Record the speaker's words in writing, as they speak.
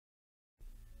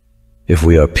If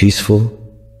we are peaceful,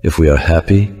 if we are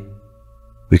happy,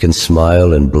 we can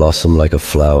smile and blossom like a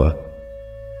flower,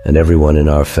 and everyone in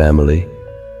our family,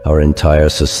 our entire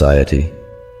society,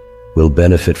 will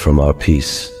benefit from our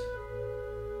peace.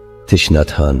 Thich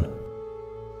Nhat Hanh.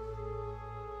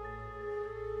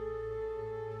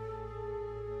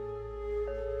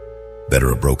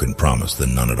 Better a broken promise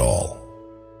than none at all.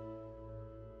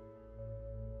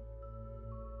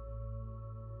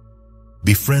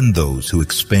 Befriend those who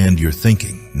expand your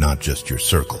thinking, not just your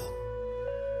circle.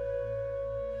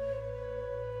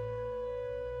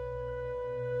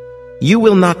 You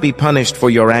will not be punished for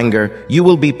your anger, you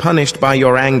will be punished by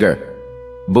your anger.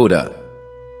 Buddha.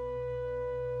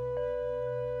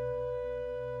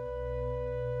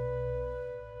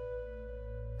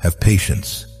 Have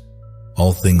patience.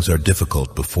 All things are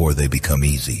difficult before they become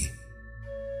easy.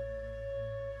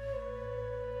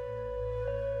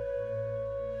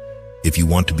 If you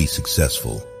want to be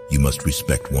successful, you must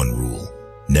respect one rule: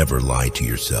 never lie to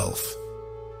yourself.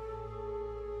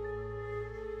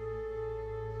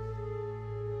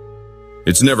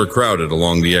 It's never crowded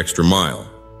along the extra mile.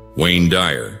 Wayne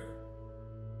Dyer.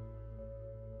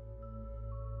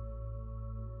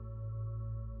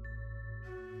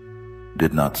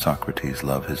 Did not Socrates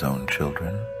love his own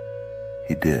children?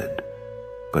 He did,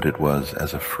 but it was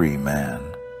as a free man,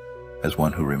 as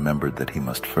one who remembered that he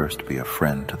must first be a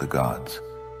friend to the gods.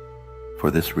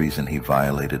 For this reason he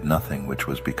violated nothing which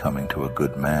was becoming to a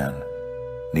good man,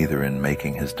 neither in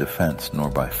making his defense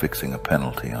nor by fixing a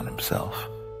penalty on himself,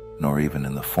 nor even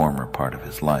in the former part of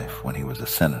his life when he was a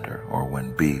senator or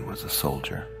when B was a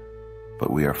soldier.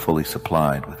 But we are fully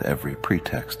supplied with every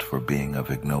pretext for being of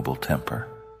ignoble temper,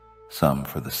 some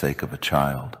for the sake of a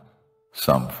child,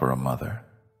 some for a mother,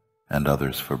 and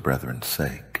others for brethren's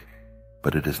sake.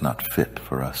 But it is not fit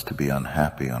for us to be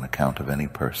unhappy on account of any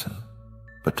person,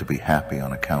 but to be happy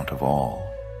on account of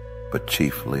all, but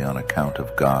chiefly on account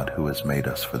of God who has made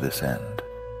us for this end.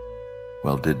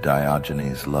 Well, did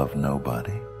Diogenes love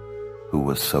nobody, who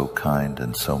was so kind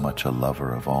and so much a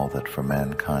lover of all that for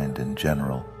mankind in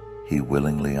general he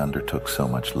willingly undertook so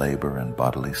much labor and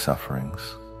bodily sufferings?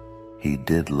 He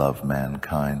did love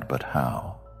mankind, but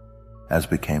how? As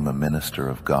became a minister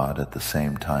of God, at the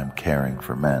same time caring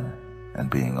for men, and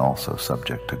being also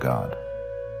subject to God.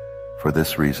 For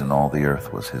this reason all the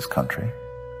earth was his country,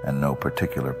 and no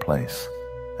particular place,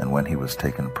 and when he was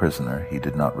taken prisoner he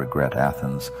did not regret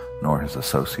Athens, nor his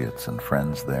associates and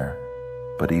friends there,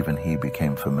 but even he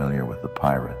became familiar with the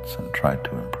pirates and tried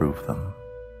to improve them.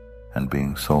 And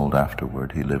being sold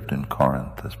afterward, he lived in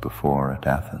Corinth as before at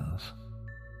Athens,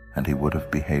 and he would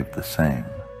have behaved the same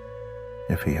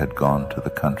if he had gone to the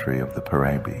country of the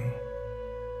Parabi.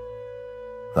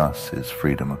 Thus is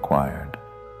freedom acquired.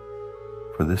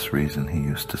 For this reason he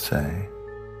used to say,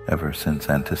 "Ever since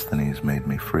Antisthenes made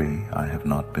me free, I have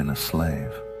not been a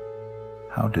slave."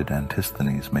 How did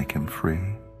Antisthenes make him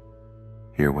free?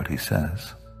 Hear what he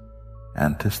says.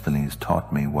 "Antisthenes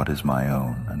taught me what is my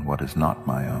own and what is not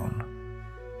my own.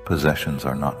 Possessions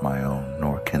are not my own,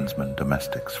 nor kinsmen,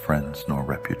 domestics, friends, nor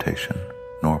reputation,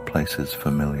 nor places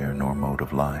familiar, nor mode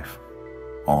of life.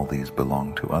 All these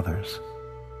belong to others.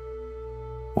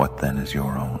 What then is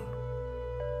your own?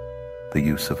 The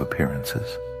use of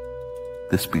appearances.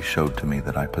 This be showed to me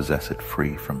that I possess it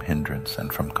free from hindrance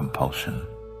and from compulsion.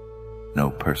 No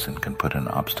person can put an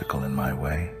obstacle in my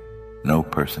way. No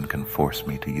person can force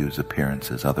me to use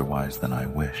appearances otherwise than I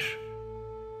wish.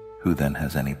 Who then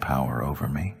has any power over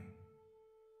me?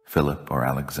 Philip or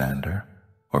Alexander,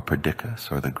 or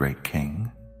Perdiccas or the great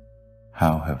king?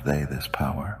 How have they this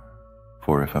power?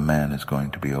 For if a man is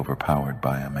going to be overpowered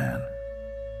by a man,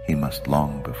 he must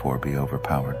long before be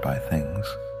overpowered by things.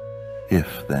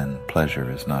 If, then,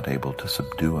 pleasure is not able to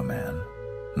subdue a man,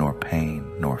 nor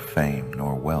pain, nor fame,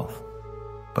 nor wealth,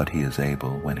 but he is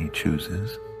able, when he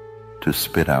chooses, to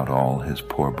spit out all his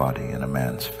poor body in a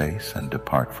man's face and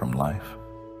depart from life,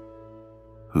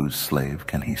 whose slave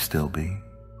can he still be?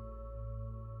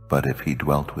 But if he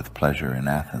dwelt with pleasure in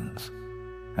Athens,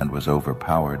 and was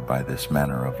overpowered by this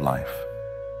manner of life,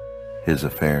 his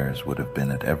affairs would have been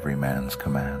at every man's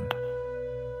command.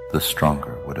 The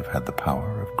stronger would have had the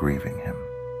power of grieving him.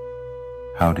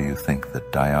 How do you think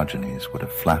that Diogenes would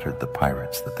have flattered the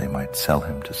pirates that they might sell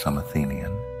him to some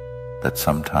Athenian, that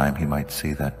sometime he might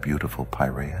see that beautiful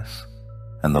Piraeus,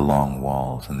 and the long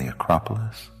walls and the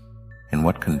Acropolis? In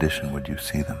what condition would you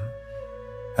see them?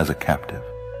 As a captive,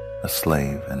 a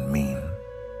slave, and mean,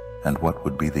 and what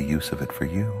would be the use of it for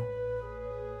you?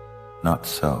 Not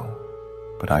so,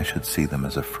 but I should see them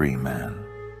as a free man.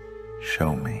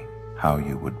 Show me how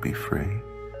you would be free,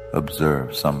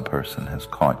 Observe, some person has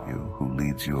caught you who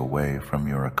leads you away from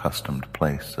your accustomed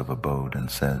place of abode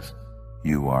and says,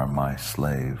 "You are my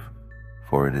slave,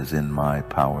 for it is in my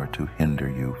power to hinder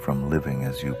you from living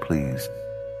as you please.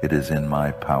 It is in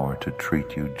my power to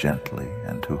treat you gently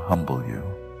and to humble you.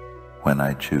 When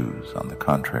I choose, on the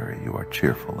contrary, you are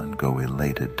cheerful and go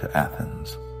elated to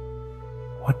Athens.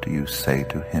 What do you say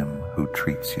to him who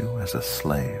treats you as a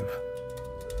slave?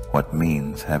 What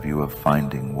means have you of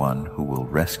finding one who will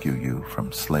rescue you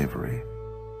from slavery?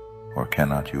 Or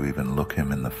cannot you even look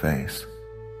him in the face,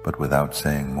 but without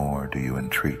saying more do you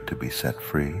entreat to be set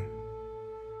free?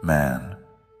 Man,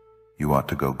 you ought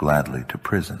to go gladly to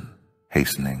prison,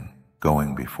 hastening,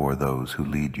 going before those who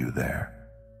lead you there.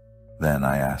 Then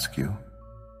I ask you,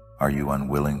 are you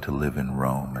unwilling to live in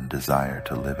Rome and desire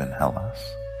to live in Hellas?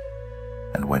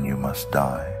 And when you must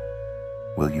die,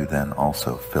 will you then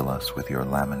also fill us with your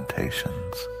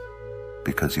lamentations,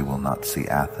 because you will not see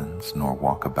Athens nor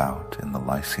walk about in the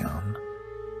Lyceon?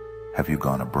 Have you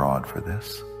gone abroad for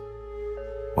this?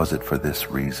 Was it for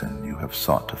this reason you have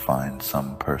sought to find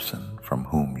some person from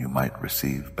whom you might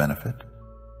receive benefit?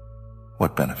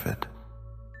 What benefit?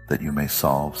 That you may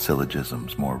solve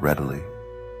syllogisms more readily,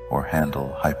 or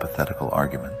handle hypothetical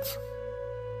arguments?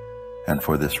 And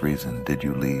for this reason did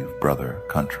you leave brother,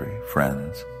 country,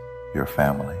 friends, your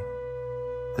family,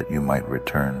 that you might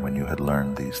return when you had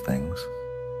learned these things?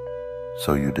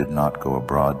 So you did not go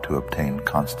abroad to obtain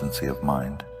constancy of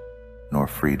mind, nor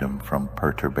freedom from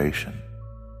perturbation,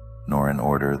 nor in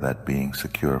order that, being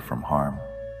secure from harm,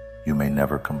 you may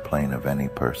never complain of any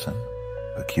person,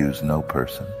 accuse no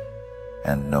person,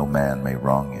 and no man may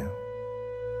wrong you,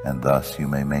 and thus you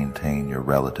may maintain your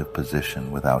relative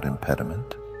position without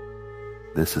impediment.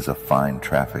 This is a fine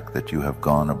traffic that you have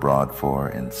gone abroad for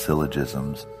in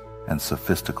syllogisms and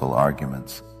sophistical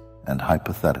arguments and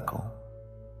hypothetical.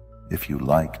 If you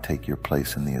like, take your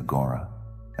place in the agora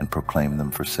and proclaim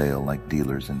them for sale like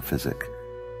dealers in physic.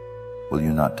 Will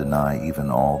you not deny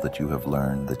even all that you have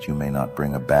learned, that you may not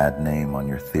bring a bad name on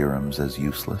your theorems as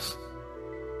useless?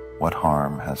 What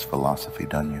harm has philosophy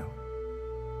done you?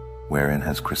 Wherein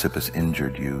has Chrysippus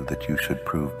injured you, that you should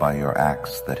prove by your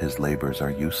acts that his labors are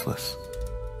useless?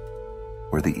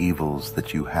 Were the evils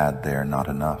that you had there not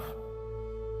enough,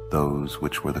 those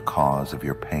which were the cause of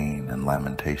your pain and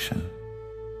lamentation?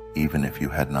 Even if you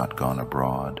had not gone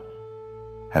abroad,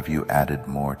 have you added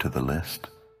more to the list?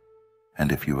 And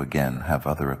if you again have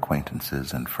other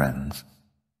acquaintances and friends,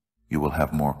 you will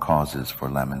have more causes for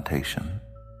lamentation,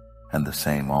 and the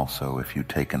same also if you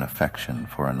take an affection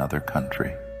for another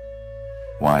country.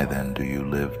 Why then do you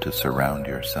live to surround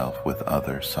yourself with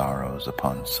other sorrows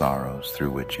upon sorrows through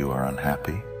which you are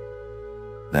unhappy?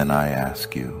 Then I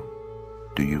ask you,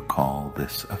 do you call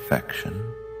this affection?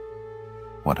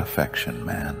 What affection,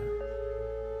 man?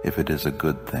 If it is a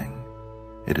good thing,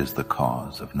 it is the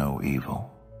cause of no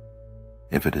evil.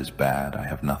 If it is bad, I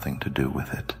have nothing to do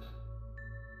with it.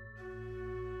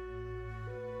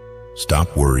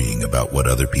 Stop worrying about what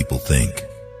other people think.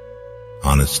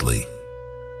 Honestly,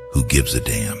 who gives a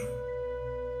damn?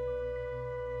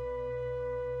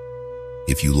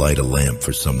 If you light a lamp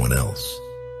for someone else,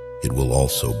 it will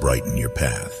also brighten your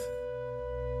path.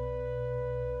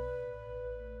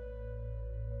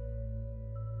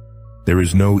 There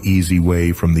is no easy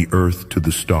way from the earth to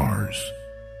the stars.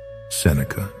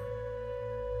 Seneca.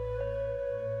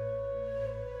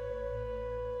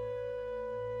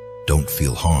 Don't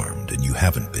feel harmed, and you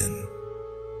haven't been.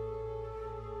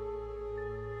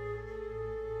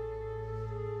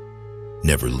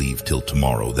 Never leave till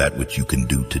tomorrow that which you can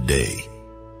do today.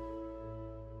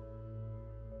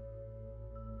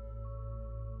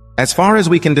 As far as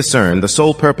we can discern, the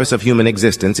sole purpose of human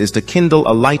existence is to kindle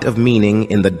a light of meaning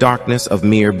in the darkness of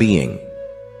mere being.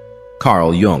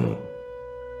 Carl Jung.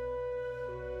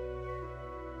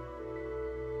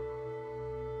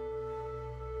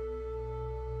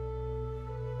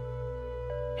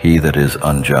 He that is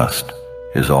unjust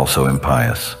is also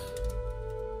impious.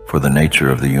 For the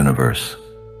nature of the universe,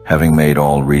 having made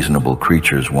all reasonable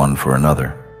creatures one for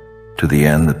another, to the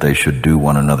end that they should do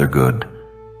one another good,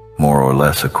 more or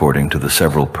less according to the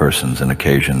several persons and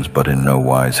occasions, but in no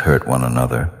wise hurt one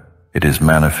another, it is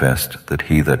manifest that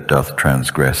he that doth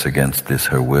transgress against this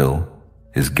her will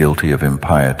is guilty of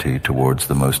impiety towards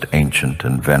the most ancient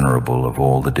and venerable of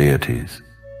all the deities.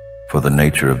 For the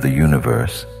nature of the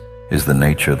universe is the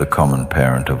nature the common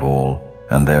parent of all,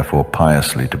 and therefore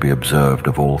piously to be observed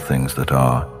of all things that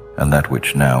are, and that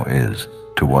which now is,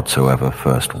 to whatsoever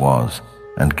first was,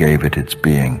 and gave it its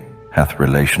being, hath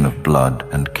relation of blood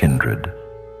and kindred.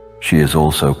 She is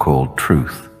also called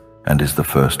truth, and is the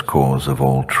first cause of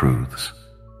all truths.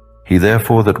 He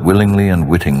therefore that willingly and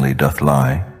wittingly doth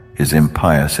lie is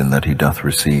impious in that he doth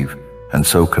receive, and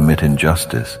so commit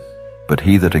injustice. But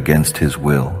he that against his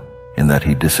will, in that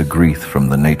he disagreeth from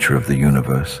the nature of the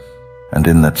universe, and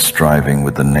in that striving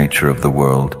with the nature of the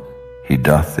world, he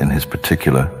doth in his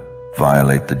particular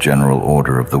violate the general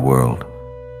order of the world.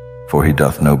 For he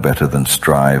doth no better than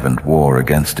strive and war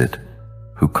against it,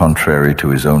 who contrary to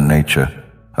his own nature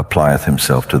applieth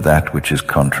himself to that which is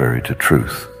contrary to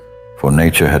truth. For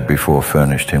nature had before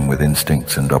furnished him with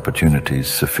instincts and opportunities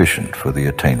sufficient for the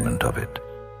attainment of it,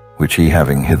 which he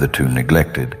having hitherto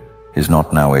neglected, is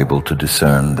not now able to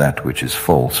discern that which is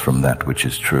false from that which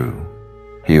is true.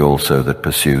 He also that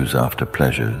pursues after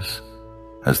pleasures,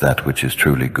 as that which is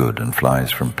truly good, and flies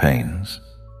from pains,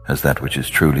 as that which is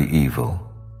truly evil,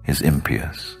 is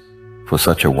impious. For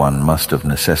such a one must of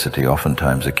necessity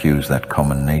oftentimes accuse that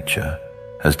common nature,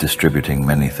 as distributing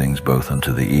many things both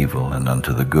unto the evil and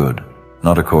unto the good,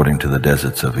 not according to the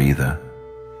deserts of either,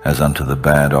 as unto the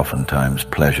bad oftentimes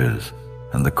pleasures,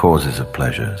 and the causes of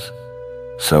pleasures,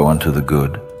 so unto the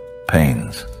good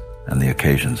pains, and the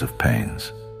occasions of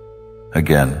pains.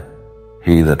 Again,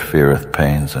 he that feareth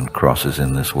pains and crosses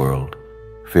in this world,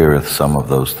 feareth some of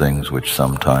those things which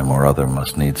some time or other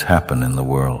must needs happen in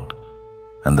the world,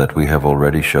 and that we have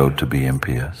already showed to be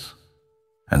impious.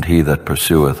 And he that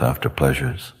pursueth after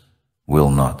pleasures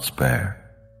will not spare,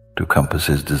 to compass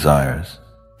his desires,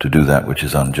 to do that which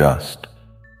is unjust,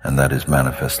 and that is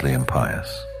manifestly impious.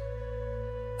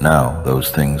 Now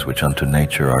those things which unto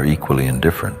nature are equally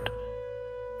indifferent,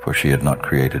 for she had not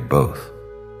created both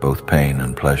pain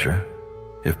and pleasure,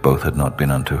 if both had not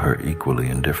been unto her equally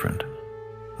indifferent.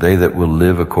 They that will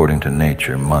live according to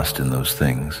nature must in those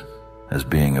things, as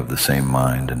being of the same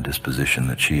mind and disposition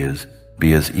that she is,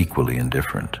 be as equally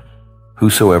indifferent.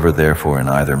 Whosoever therefore in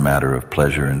either matter of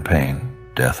pleasure and pain,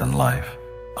 death and life,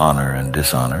 honor and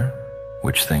dishonor,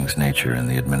 which things nature in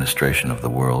the administration of the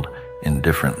world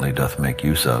indifferently doth make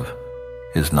use of,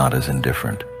 is not as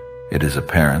indifferent. It is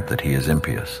apparent that he is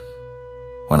impious.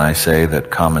 When I say that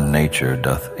common nature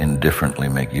doth indifferently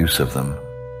make use of them,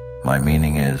 my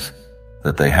meaning is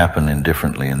that they happen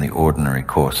indifferently in the ordinary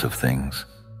course of things,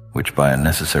 which by a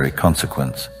necessary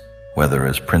consequence, whether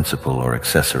as principal or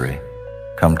accessory,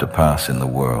 come to pass in the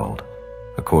world,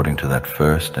 according to that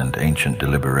first and ancient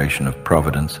deliberation of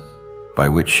Providence, by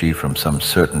which she from some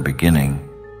certain beginning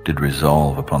did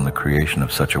resolve upon the creation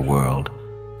of such a world,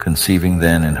 conceiving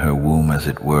then in her womb as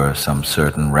it were some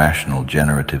certain rational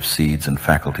generative seeds and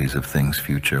faculties of things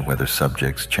future, whether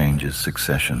subjects, changes,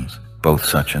 successions, both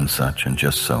such, and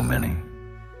just so many.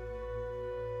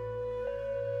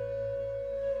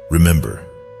 Remember,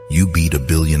 you beat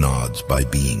 1,000,000,000 odds by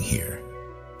being here.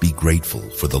 Be grateful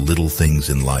for the little things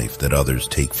in life that others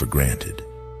take for granted.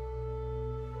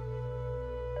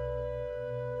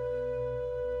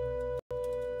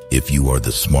 If you are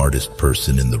the smartest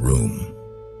person in the room,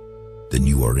 then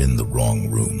you are in the wrong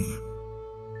room.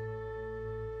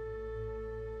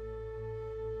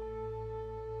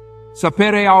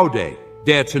 Sapere aude,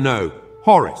 dare to know,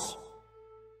 Horace.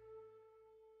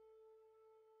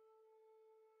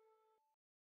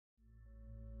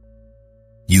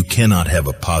 You cannot have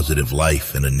a positive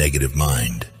life and a negative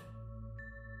mind.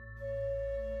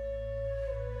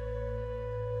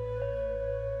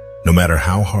 No matter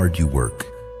how hard you work,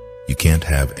 you can't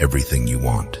have everything you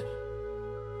want.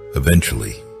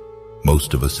 Eventually,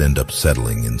 most of us end up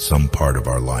settling in some part of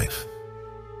our life.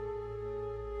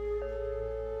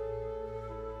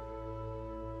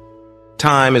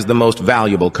 Time is the most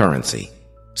valuable currency.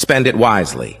 Spend it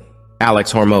wisely.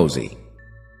 Alex Hormozy.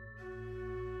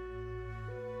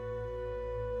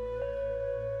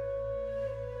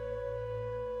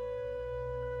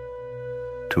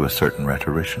 To a certain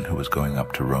rhetorician who was going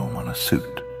up to Rome on a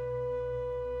suit.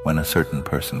 When a certain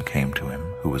person came to him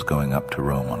who was going up to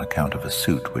Rome on account of a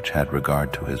suit which had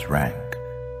regard to his rank,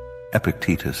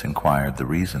 Epictetus inquired the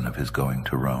reason of his going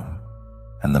to Rome,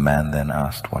 and the man then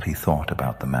asked what he thought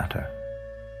about the matter.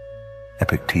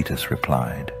 Epictetus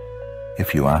replied,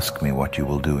 "If you ask me what you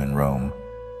will do in Rome,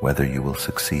 whether you will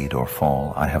succeed or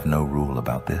fall, I have no rule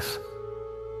about this.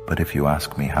 But if you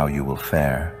ask me how you will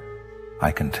fare,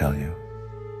 I can tell you.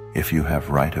 If you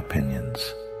have right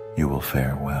opinions, you will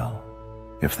fare well.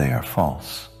 If they are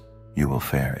false, you will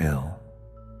fare ill.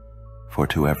 For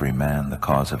to every man the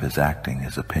cause of his acting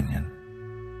is opinion.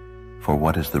 For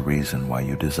what is the reason why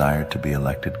you desired to be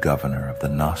elected governor of the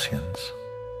Gnossians?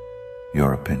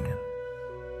 Your opinion.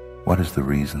 What is the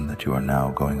reason that you are now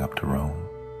going up to Rome?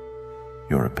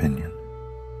 Your opinion,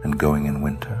 and going in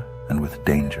winter and with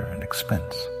danger and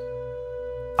expense.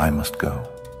 I must go.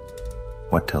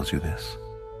 What tells you this?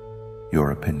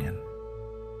 Your opinion.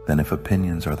 Then if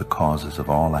opinions are the causes of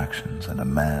all actions, and a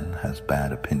man has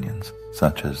bad opinions,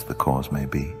 such as the cause may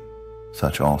be,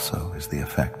 such also is the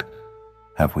effect.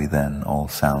 Have we then all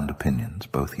sound opinions,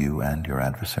 both you and your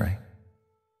adversary?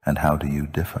 And how do you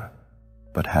differ?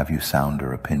 But have you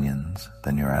sounder opinions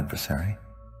than your adversary?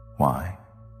 Why?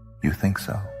 You think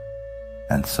so.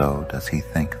 And so does he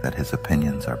think that his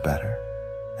opinions are better.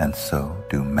 And so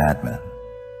do madmen.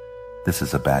 This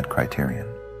is a bad criterion,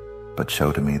 but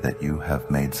show to me that you have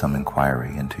made some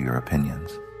inquiry into your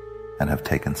opinions, and have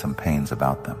taken some pains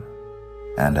about them.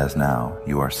 And as now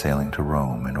you are sailing to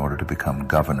Rome in order to become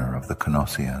governor of the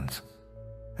Canossians,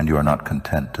 and you are not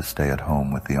content to stay at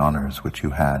home with the honors which you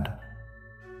had,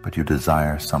 but you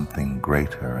desire something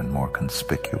greater and more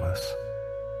conspicuous.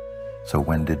 So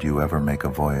when did you ever make a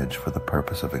voyage for the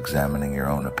purpose of examining your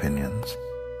own opinions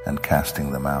and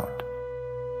casting them out,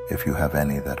 if you have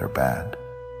any that are bad?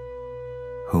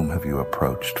 Whom have you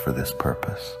approached for this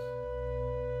purpose?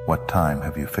 What time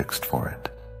have you fixed for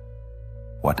it?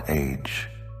 What age?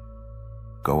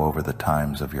 Go over the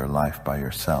times of your life by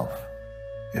yourself,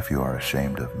 if you are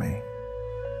ashamed of me.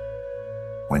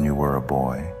 When you were a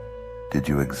boy, did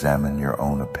you examine your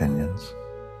own opinions?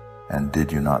 And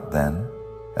did you not then,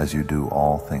 as you do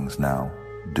all things now,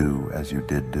 do as you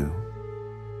did do?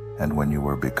 And when you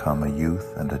were become a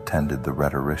youth and attended the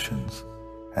rhetoricians,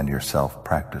 and yourself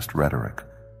practiced rhetoric,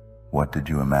 what did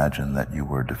you imagine that you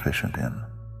were deficient in?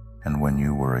 And when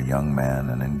you were a young man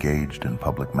and engaged in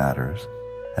public matters,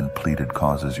 and pleaded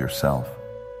causes yourself,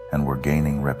 and were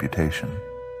gaining reputation,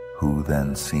 who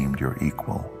then seemed your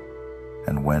equal?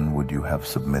 And when would you have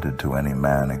submitted to any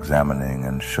man examining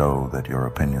and show that your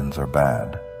opinions are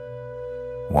bad?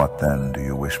 What then do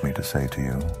you wish me to say to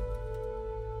you?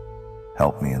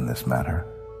 Help me in this matter.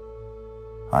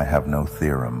 I have no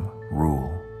theorem, rule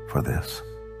for this.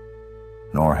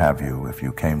 Nor have you, if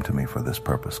you came to me for this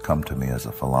purpose, come to me as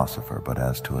a philosopher, but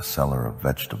as to a seller of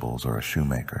vegetables or a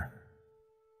shoemaker.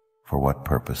 For what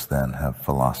purpose then have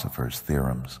philosophers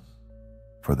theorems?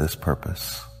 For this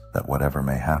purpose, that whatever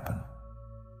may happen,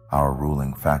 our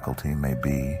ruling faculty may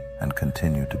be and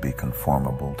continue to be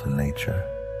conformable to nature.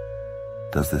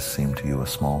 Does this seem to you a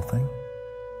small thing?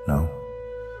 No,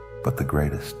 but the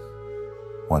greatest.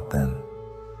 What then?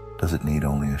 Does it need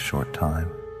only a short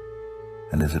time?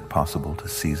 And is it possible to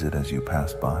seize it as you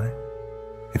pass by?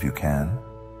 If you can,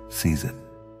 seize it.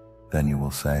 Then you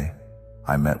will say,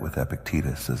 I met with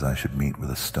Epictetus as I should meet with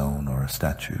a stone or a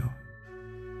statue.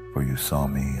 For you saw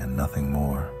me and nothing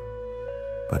more.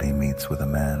 But he meets with a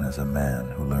man as a man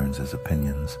who learns his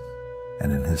opinions,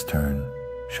 and in his turn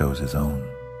shows his own.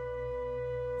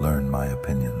 Learn my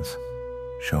opinions,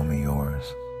 show me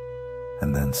yours,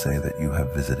 and then say that you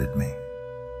have visited me.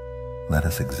 Let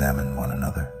us examine one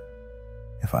another.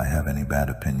 If I have any bad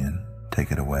opinion,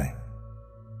 take it away.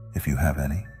 If you have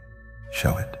any,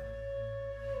 show it.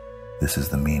 This is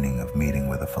the meaning of meeting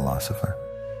with a philosopher.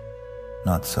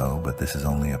 Not so, but this is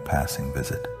only a passing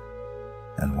visit.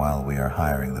 And while we are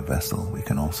hiring the vessel, we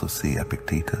can also see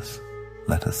Epictetus.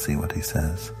 Let us see what he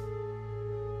says.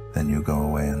 Then you go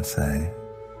away and say,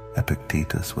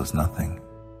 Epictetus was nothing.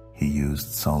 He used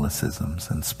solecisms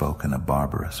and spoke in a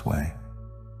barbarous way.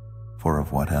 For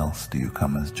of what else do you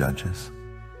come as judges?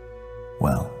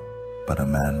 Well, but a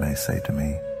man may say to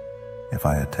me, if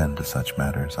I attend to such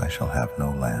matters, I shall have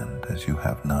no land as you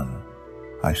have none.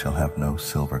 I shall have no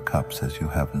silver cups as you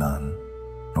have none,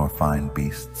 nor fine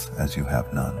beasts as you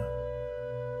have none.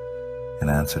 In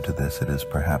answer to this, it is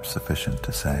perhaps sufficient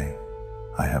to say,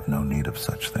 I have no need of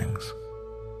such things.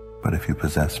 But if you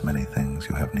possess many things,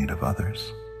 you have need of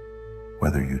others.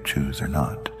 Whether you choose or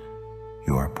not,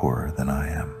 you are poorer than I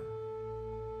am.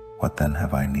 What then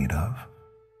have I need of?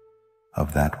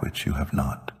 Of that which you have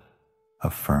not,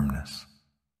 of firmness,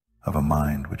 of a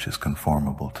mind which is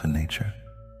conformable to nature,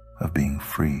 of being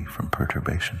free from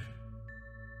perturbation.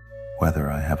 Whether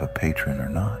I have a patron or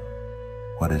not,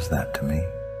 what is that to me?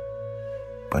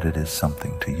 But it is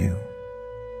something to you.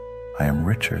 I am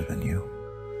richer than you.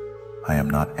 I am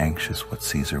not anxious what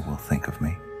Caesar will think of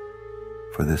me.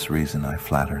 For this reason I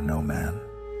flatter no man.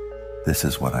 This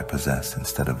is what I possess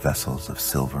instead of vessels of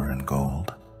silver and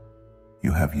gold.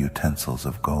 You have utensils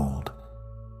of gold,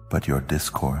 but your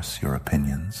discourse, your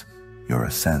opinions, your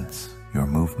assents, your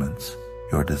movements,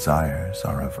 your desires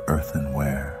are of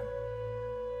earthenware.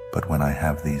 But when I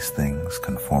have these things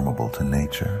conformable to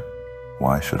nature,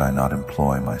 why should I not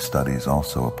employ my studies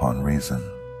also upon reason?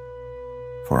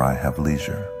 For I have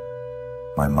leisure.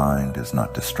 My mind is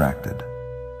not distracted.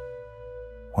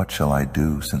 What shall I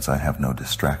do since I have no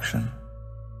distraction?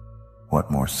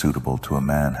 What more suitable to a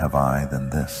man have I than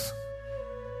this?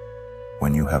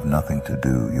 When you have nothing to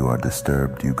do, you are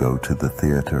disturbed, you go to the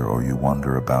theater, or you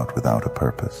wander about without a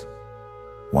purpose.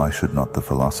 Why should not the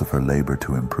philosopher labor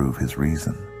to improve his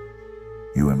reason?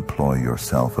 You employ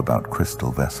yourself about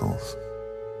crystal vessels.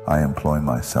 I employ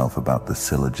myself about the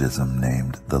syllogism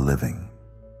named the living.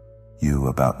 You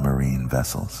about marine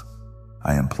vessels.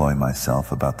 I employ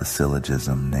myself about the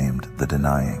syllogism named the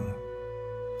denying.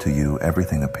 To you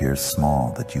everything appears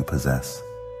small that you possess.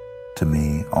 To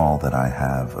me all that I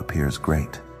have appears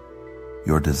great.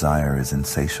 Your desire is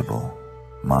insatiable,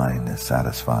 mine is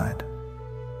satisfied.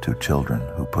 To children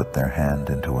who put their hand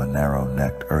into a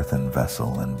narrow-necked earthen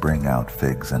vessel and bring out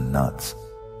figs and nuts,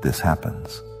 this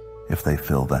happens. If they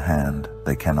fill the hand,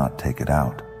 they cannot take it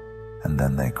out, and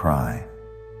then they cry.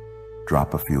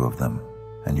 Drop a few of them,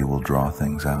 and you will draw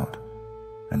things out.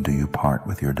 And do you part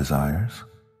with your desires?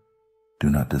 Do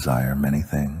not desire many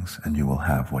things, and you will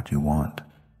have what you want.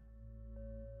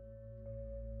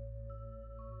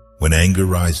 When anger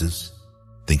rises,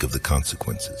 think of the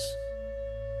consequences.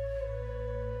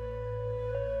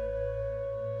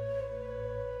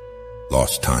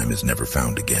 Lost time is never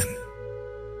found again.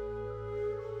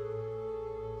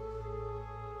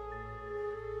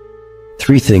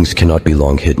 Three things cannot be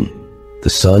long hidden: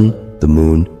 the sun, the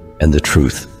moon, and the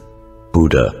truth.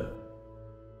 Buddha.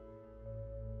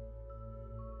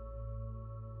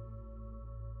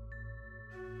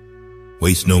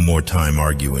 Waste no more time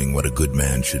arguing what a good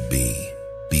man should be.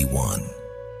 Be one.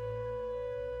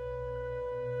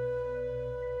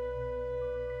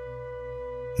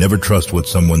 Never trust what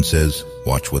someone says,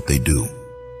 watch what they do.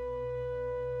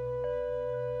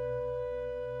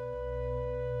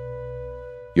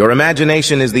 Your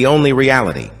imagination is the only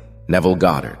reality. Neville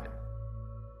Goddard.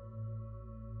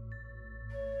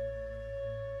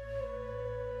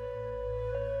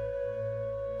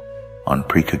 On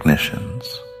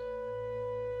precognitions.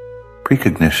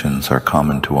 Precognitions are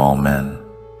common to all men,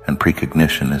 and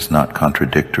precognition is not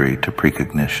contradictory to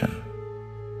precognition.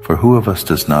 For who of us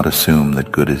does not assume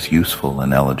that good is useful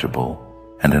and eligible,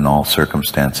 and in all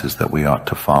circumstances that we ought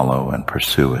to follow and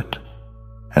pursue it?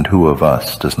 And who of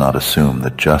us does not assume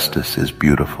that justice is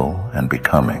beautiful and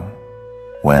becoming?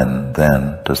 When,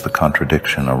 then, does the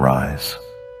contradiction arise?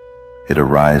 It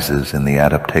arises in the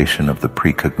adaptation of the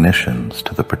precognitions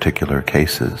to the particular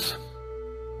cases.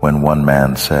 When one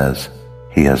man says,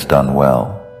 "He has done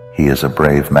well, he is a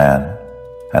brave man,"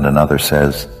 and another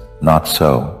says, "Not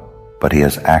so, but he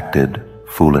has acted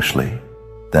foolishly,"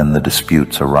 then the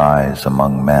disputes arise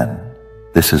among men.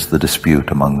 This is the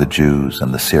dispute among the Jews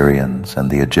and the Syrians and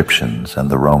the Egyptians and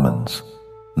the Romans,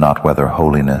 not whether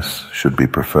holiness should be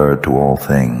preferred to all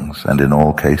things and in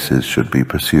all cases should be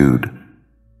pursued,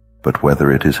 but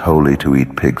whether it is holy to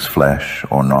eat pig's flesh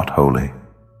or not holy.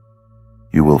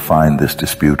 You will find this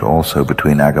dispute also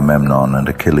between Agamemnon and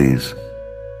Achilles,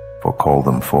 for call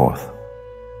them forth.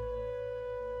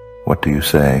 What do you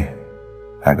say?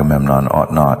 Agamemnon,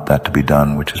 ought not that to be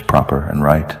done which is proper and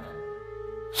right?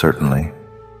 Certainly.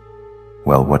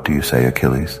 Well, what do you say,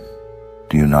 Achilles?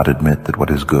 Do you not admit that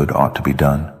what is good ought to be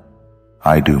done?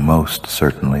 I do most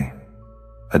certainly.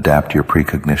 Adapt your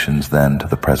precognitions then to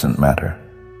the present matter.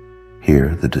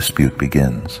 Here the dispute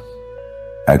begins.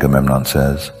 Agamemnon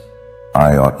says,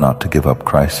 "I ought not to give up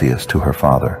Chryseis to her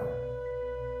father."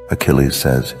 Achilles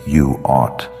says, "You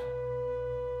ought."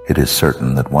 It is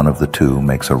certain that one of the two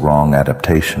makes a wrong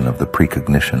adaptation of the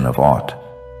precognition of ought,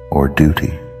 or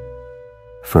duty.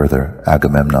 Further,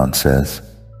 Agamemnon says,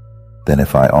 "Then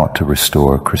if I ought to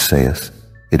restore Chryseis,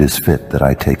 it is fit that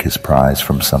I take his prize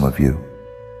from some of you."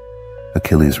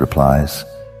 Achilles replies,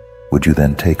 "Would you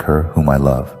then take her whom I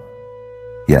love?"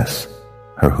 "Yes,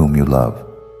 her whom you love."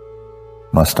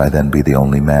 "Must I then be the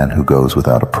only man who goes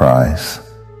without a prize?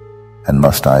 And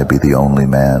must I be the only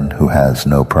man who has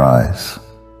no prize?"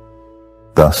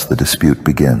 Thus the dispute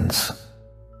begins.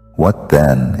 What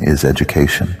then is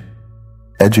education?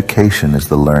 Education is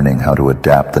the learning how to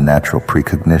adapt the natural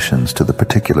precognitions to the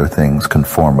particular things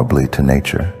conformably to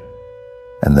nature,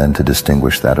 and then to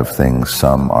distinguish that of things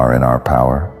some are in our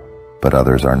power, but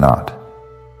others are not.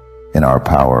 In our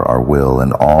power are will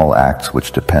and all acts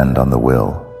which depend on the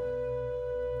will.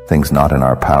 Things not in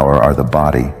our power are the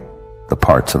body, the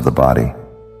parts of the body,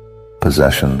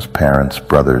 possessions, parents,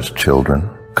 brothers, children,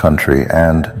 country,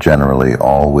 and generally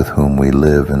all with whom we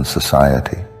live in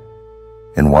society.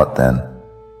 In what, then,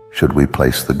 should we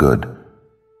place the good?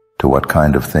 To what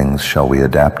kind of things shall we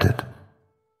adapt it?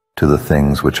 To the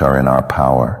things which are in our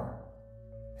power.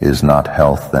 Is not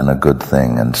health then a good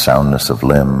thing, and soundness of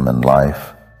limb and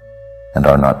life? And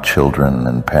are not children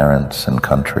and parents and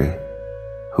country,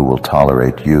 who will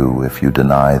tolerate you if you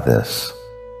deny this?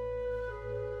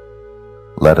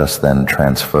 Let us then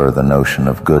transfer the notion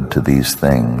of good to these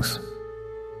things.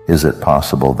 Is it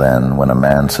possible then, when a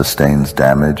man sustains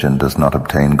damage and does not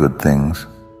obtain good things,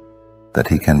 that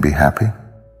he can be happy?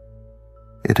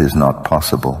 It is not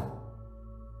possible.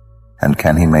 And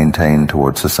can he maintain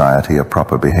toward society a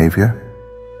proper behavior?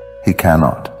 He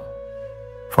cannot.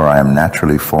 For I am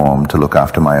naturally formed to look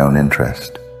after my own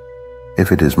interest.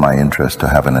 If it is my interest to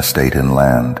have an estate in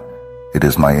land, it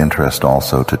is my interest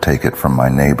also to take it from my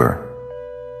neighbor.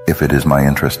 If it is my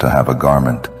interest to have a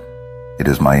garment, it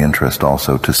is my interest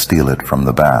also to steal it from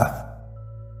the bath.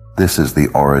 This is the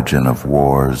origin of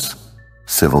wars,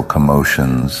 civil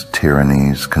commotions,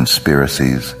 tyrannies,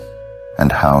 conspiracies,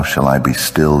 and how shall I be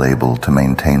still able to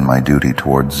maintain my duty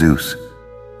toward Zeus?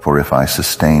 For if I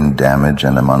sustain damage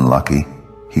and am unlucky,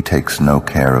 he takes no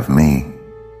care of me.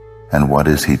 And what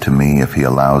is he to me if he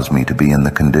allows me to be in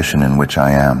the condition in which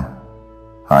I am?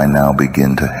 I now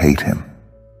begin to hate him.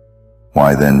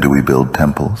 Why then do we build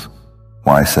temples?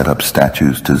 Why set up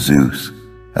statues to Zeus,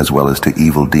 as well as to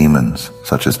evil demons,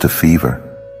 such as to fever?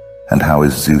 And how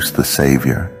is Zeus the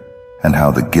savior? And how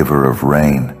the giver of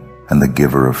rain, and the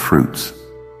giver of fruits?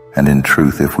 And in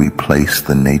truth, if we place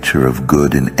the nature of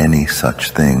good in any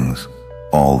such things,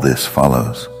 all this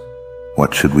follows.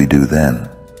 What should we do then?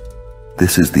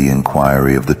 This is the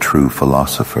inquiry of the true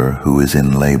philosopher who is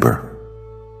in labor.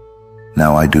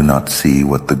 Now I do not see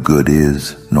what the good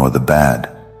is, nor the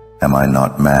bad. Am I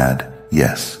not mad?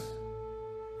 Yes.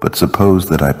 But suppose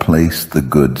that I place the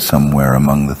good somewhere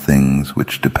among the things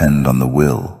which depend on the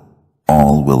will.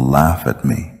 All will laugh at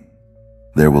me.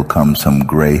 There will come some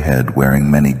gray head wearing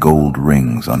many gold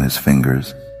rings on his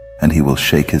fingers, and he will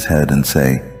shake his head and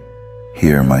say,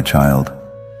 "Here, my child,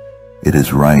 it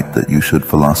is right that you should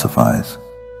philosophize,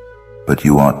 but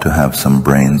you ought to have some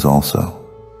brains also.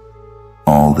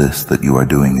 All this that you are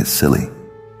doing is silly.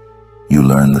 You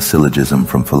learn the syllogism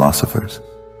from philosophers,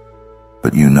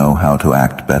 but you know how to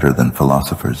act better than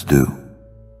philosophers do.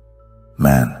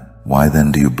 Man, why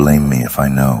then do you blame me if I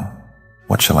know?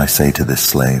 What shall I say to this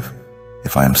slave?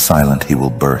 If I am silent, he will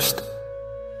burst.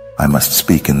 I must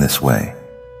speak in this way.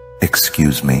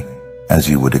 Excuse me, as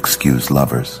you would excuse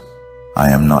lovers.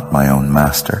 I am not my own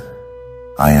master.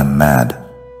 I am mad."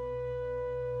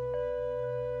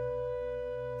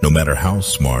 No matter how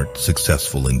smart,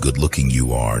 successful, and good-looking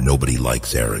you are, nobody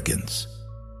likes arrogance.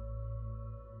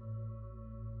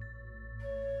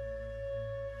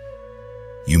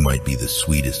 You might be the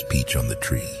sweetest peach on the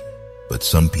tree, but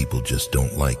some people just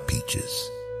don't like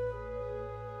peaches.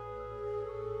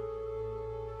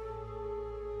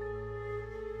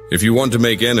 If you want to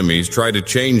make enemies, try to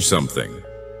change something.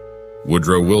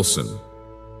 Woodrow Wilson.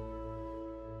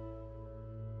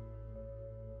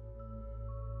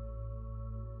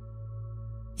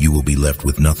 You will be left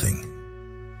with nothing.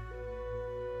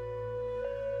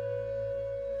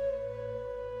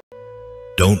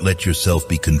 Don't let yourself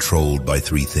be controlled by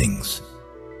three things: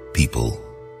 people,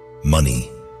 money,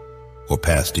 or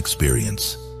past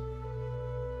experience.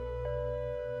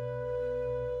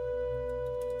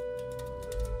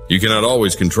 You cannot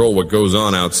always control what goes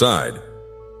on outside,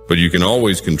 but you can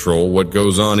always control what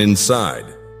goes on inside.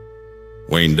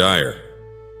 Wayne Dyer.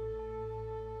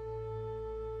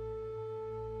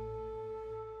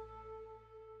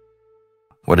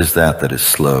 What is that is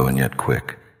slow and yet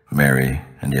quick, merry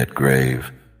and yet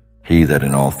grave? He that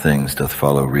in all things doth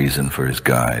follow reason for his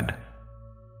guide.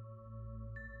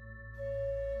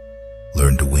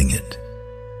 Learn to wing it.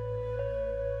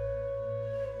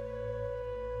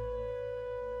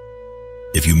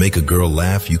 If you make a girl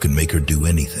laugh, you can make her do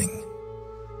anything.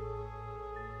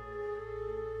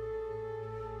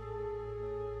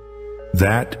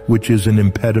 That which is an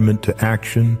impediment to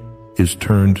action is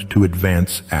turned to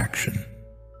advance action.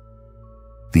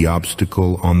 The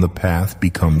obstacle on the path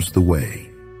becomes the way.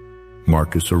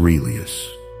 Marcus Aurelius.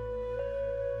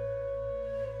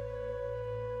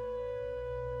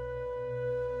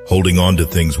 Holding on to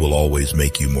things will always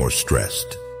make you more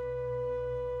stressed.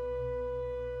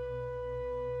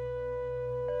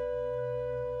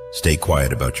 Stay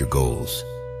quiet about your goals.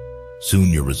 Soon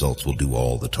your results will do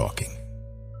all the talking.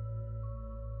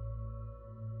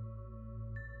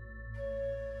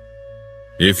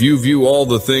 If you view all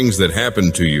the things that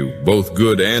happen to you, both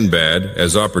good and bad,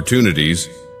 as opportunities,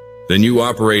 then you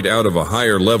operate out of a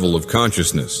higher level of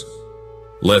consciousness.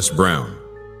 Les Brown.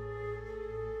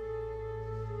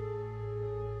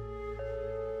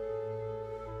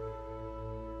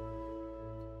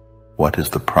 What is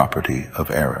the property of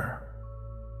error?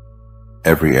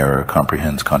 Every error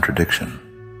comprehends contradiction.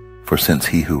 For since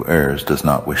he who errs does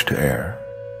not wish to err,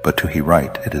 but to he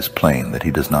right, it is plain that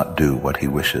he does not do what he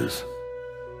wishes.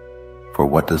 For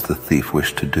what does the thief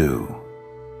wish to do?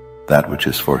 That which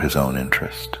is for his own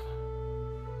interest.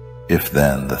 If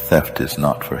then the theft is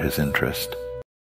not for his interest,